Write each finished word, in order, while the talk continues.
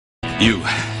You,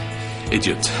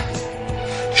 idiot.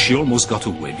 She almost got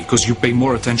away because you pay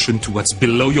more attention to what's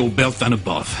below your belt than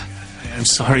above. I'm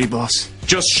sorry, boss.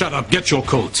 Just shut up, get your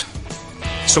coat.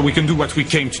 So we can do what we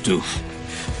came to do.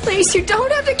 Please, you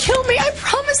don't have to kill me. I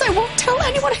promise I won't tell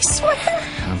anyone, I swear.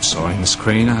 I'm sorry, Miss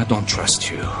Crane, I don't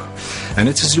trust you. And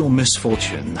it is your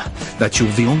misfortune that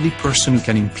you're the only person who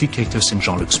can implicate us in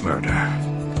Jean-Luc's murder.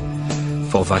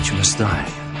 For that you must die.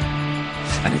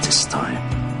 And it is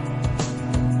time.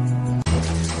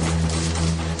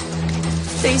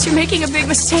 Please, you're making a big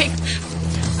mistake.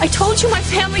 I told you my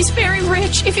family's very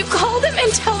rich. If you call them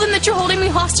and tell them that you're holding me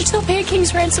hostage, they'll pay a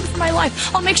king's ransom for my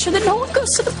life. I'll make sure that no one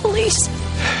goes to the police.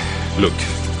 Look,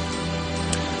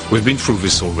 we've been through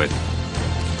this already.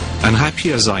 And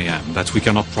happy as I am that we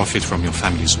cannot profit from your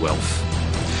family's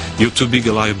wealth, you're too big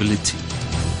a liability.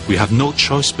 We have no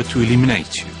choice but to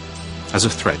eliminate you as a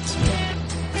threat.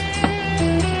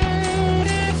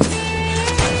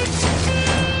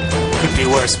 Could be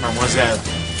worse, mademoiselle.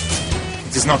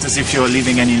 It is not as if you are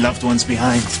leaving any loved ones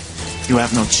behind. You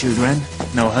have no children,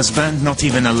 no husband, not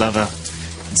even a lover.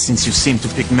 And since you seem to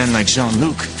pick men like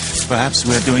Jean-Luc, perhaps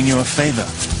we are doing you a favor.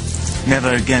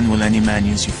 Never again will any man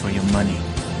use you for your money.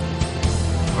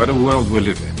 What a world we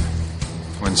live in,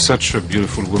 when such a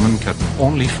beautiful woman can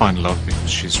only find love because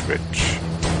she's rich.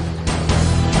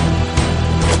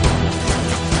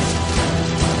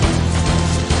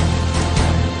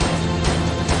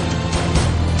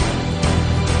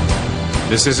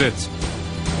 This is it.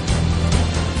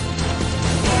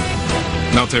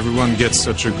 Not everyone gets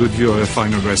such a good view of a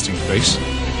final resting place.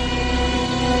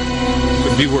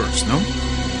 Could be worse, no?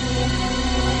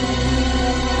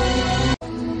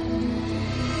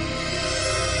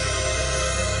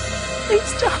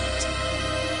 Please don't.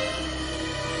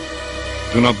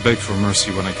 Do not beg for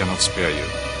mercy when I cannot spare you.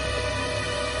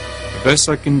 The best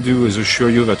I can do is assure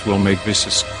you that we'll make this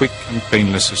as quick and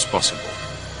painless as possible.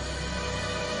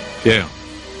 Pierre,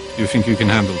 do you think you can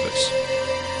handle this?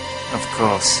 Of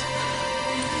course.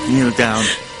 Kneel down.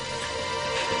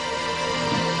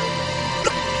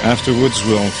 Afterwards,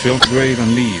 we'll fill the grave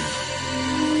and leave.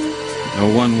 No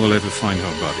one will ever find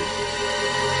her body.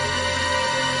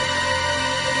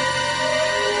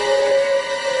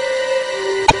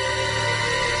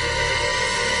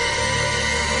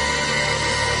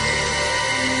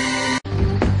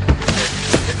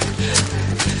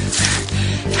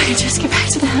 If I could just get back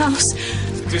to the house.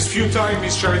 It is futile,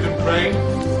 Miss Sheridan Crane.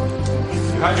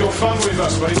 You had your fun with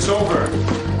us, but it's over.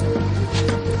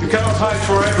 You cannot hide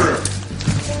forever.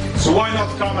 So why not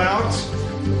come out?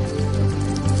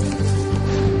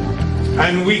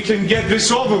 And we can get this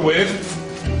over with.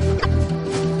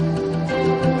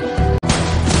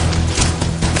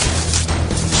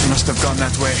 She must have gone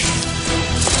that way.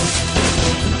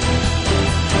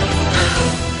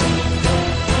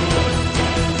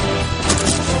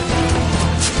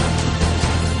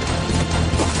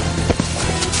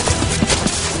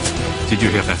 Did you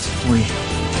hear that? We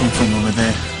came from over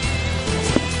there.